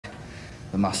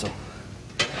the muscle.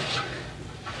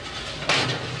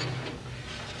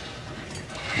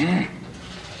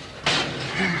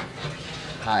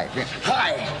 High.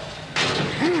 High.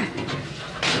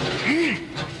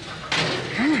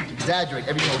 Exaggerate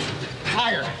every motion.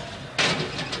 Higher.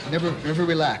 Never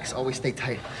relax. Always stay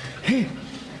tight.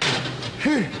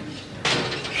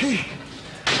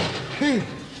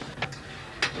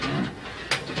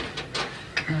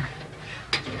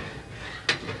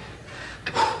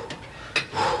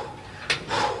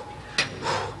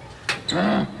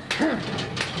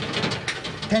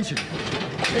 Tension.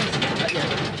 Not yet.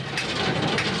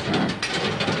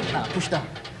 Now, push down.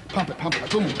 Pump it.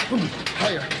 Boom, boom.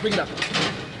 Higher. Bring it up.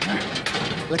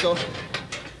 Let go.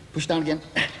 Push down again.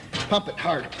 Pump it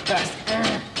hard, fast.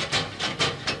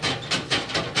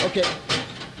 Okay.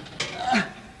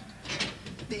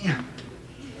 Damn.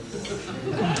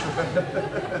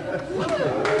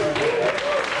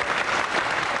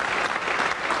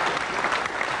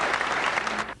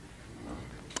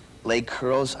 Leg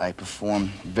curls, I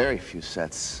perform very few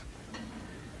sets.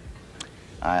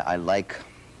 I like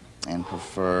and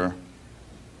prefer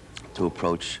to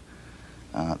approach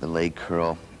the leg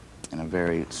curl in a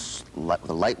with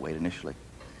a light weight initially.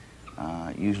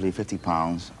 Usually 50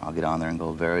 pounds. I'll get on there and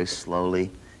go very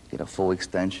slowly, get a full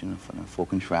extension, a full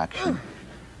contraction.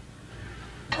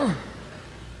 I'm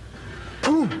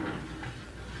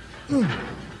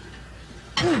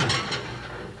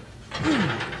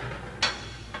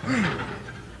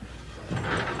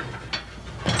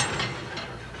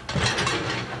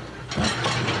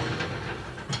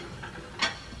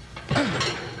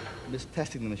just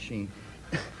testing the machine.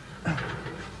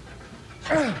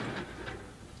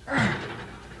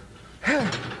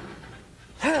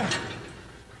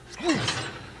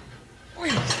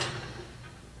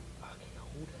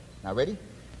 Now ready?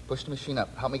 Push the machine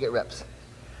up. Help me get reps.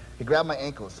 You grab my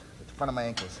ankles, the front of my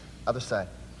ankles, other side.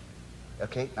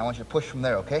 Okay, now I want you to push from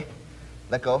there, okay?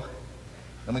 Let go.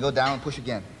 Then we go down and push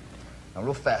again. Now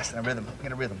real fast, in a rhythm.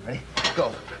 Get a rhythm. Ready?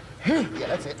 Go. Yeah,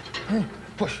 that's it.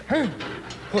 Push.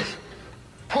 Push.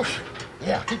 Push.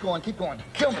 Yeah, keep going.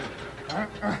 Kill me.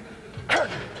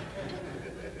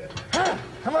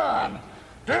 Come on.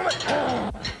 Do it.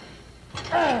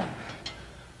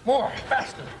 More.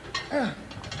 Faster.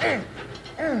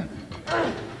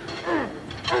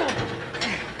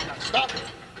 Now stop.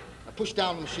 Now push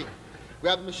down the machine.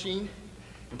 Grab the machine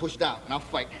and push down. Now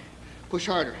fight. Push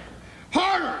harder.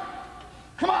 Harder!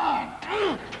 Come on!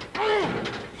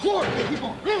 Forward. Okay, keep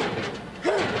on. Okay.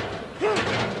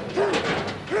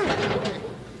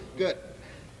 Good.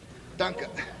 Danke.